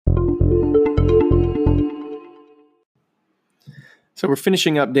So we're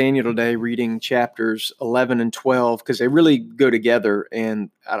finishing up Daniel today, reading chapters 11 and 12, because they really go together,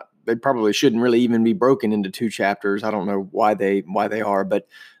 and they probably shouldn't really even be broken into two chapters. I don't know why they are, but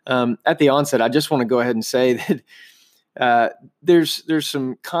at the onset, I just want to go ahead and say that there's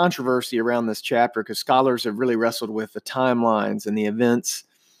some controversy around this chapter because scholars have really wrestled with the timelines and the events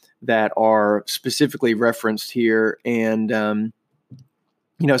that are specifically referenced here, and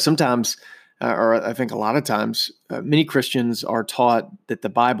sometimes. Or I think a lot of times, many Christians are taught that the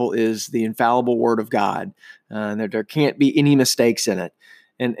Bible is the infallible Word of God, and that there can't be any mistakes in it.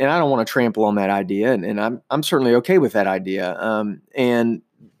 And I don't want to trample on that idea, and I'm certainly okay with that idea.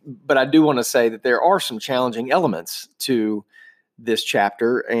 But I do want to say that there are some challenging elements to this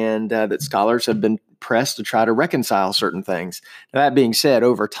chapter, and that scholars have been pressed to try to reconcile certain things. Now, that being said,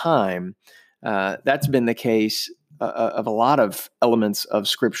 over time, that's been the case of a lot of elements of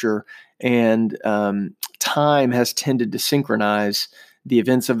Scripture. And time has tended to synchronize the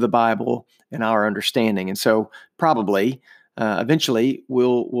events of the Bible and our understanding. And so probably eventually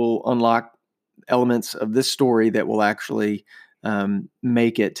we'll unlock elements of this story that will actually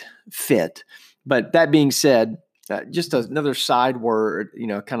make it fit. But that being said, just another side word,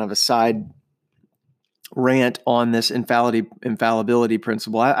 kind of a side rant on this infallibility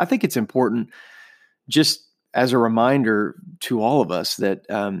principle. I think it's important just as a reminder to all of us that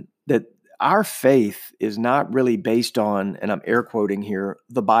that our faith is not really based on, and I'm air quoting here,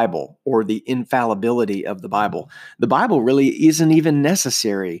 the Bible or the infallibility of the Bible. The Bible really isn't even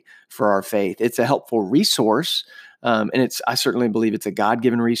necessary for our faith. It's a helpful resource, and I certainly believe it's a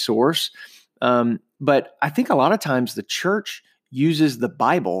God-given resource. But I think a lot of times the church uses the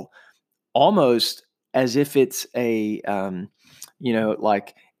Bible almost as if it's like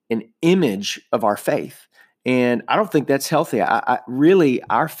an image of our faith. And I don't think that's healthy. Really,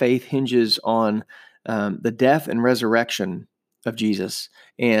 our faith hinges on the death and resurrection of Jesus.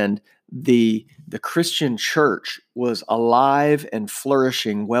 And the Christian church was alive and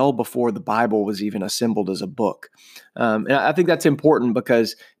flourishing well before the Bible was even assembled as a book. And I think that's important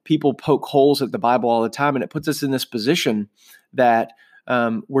because people poke holes at the Bible all the time, and it puts us in this position that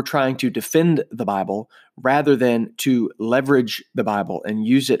we're trying to defend the Bible rather than to leverage the Bible and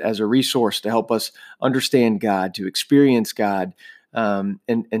use it as a resource to help us understand God, to experience God,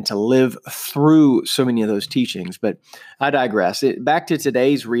 and to live through so many of those teachings. But I digress. Back to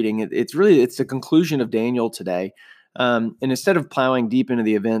today's reading, it's the conclusion of Daniel today. And instead of plowing deep into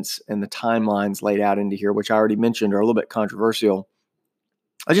the events and the timelines laid out into here, which I already mentioned are a little bit controversial,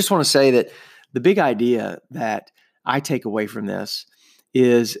 I just want to say that the big idea that I take away from this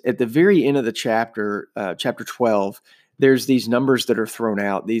is at the very end of the chapter 12, there's these numbers that are thrown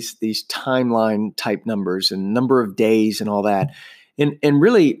out, these timeline type numbers and number of days and all that. And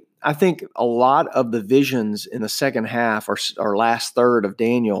really, I think a lot of the visions in the second half or last third of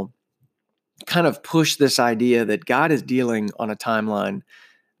Daniel kind of push this idea that God is dealing on a timeline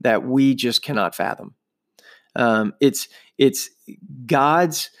that we just cannot fathom. It's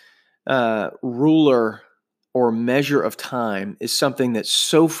God's ruler or measure of time is something that's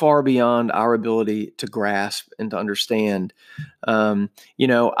so far beyond our ability to grasp and to understand. I'll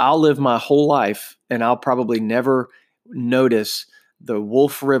live my whole life and I'll probably never notice the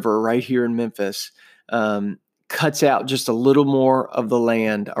Wolf River right here in Memphis cuts out just a little more of the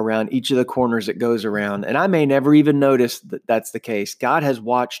land around each of the corners it goes around. And I may never even notice that that's the case. God has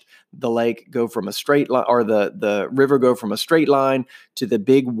watched the lake go from a straight line, or the river go from a straight line to the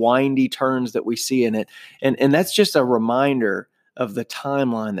big windy turns that we see in it. And that's just a reminder of the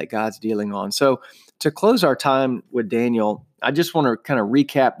timeline that God's dealing on. So to close our time with Daniel, I just want to kind of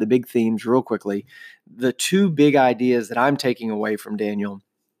recap the big themes real quickly. The two big ideas that I'm taking away from Daniel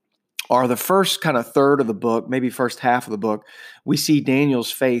are the first kind of third of the book, maybe first half of the book. We see Daniel's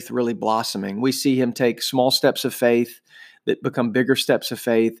faith really blossoming. We see him take small steps of faith that become bigger steps of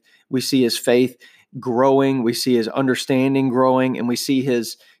faith. We see his faith growing. We see his understanding growing, and we see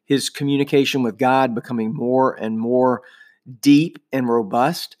his communication with God becoming more and more deep and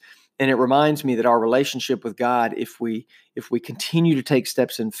robust. And it reminds me that our relationship with God, if we continue to take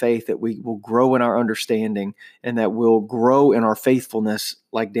steps in faith, that we will grow in our understanding and that we'll grow in our faithfulness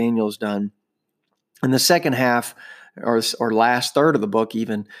like Daniel's done. And the second half or last third of the book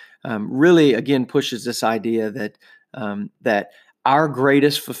even really, again, pushes this idea that our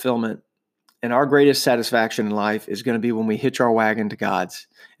greatest fulfillment and our greatest satisfaction in life is going to be when we hitch our wagon to God's,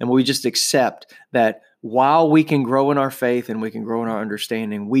 and we just accept that while we can grow in our faith and we can grow in our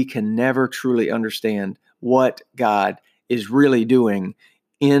understanding, we can never truly understand what God is really doing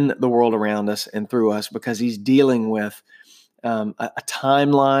in the world around us and through us, because he's dealing with a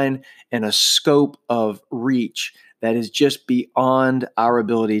timeline and a scope of reach that is just beyond our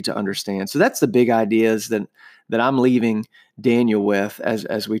ability to understand. So that's the big ideas that I'm leaving Daniel with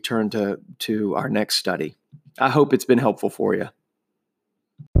as we turn to our next study. I hope it's been helpful for you.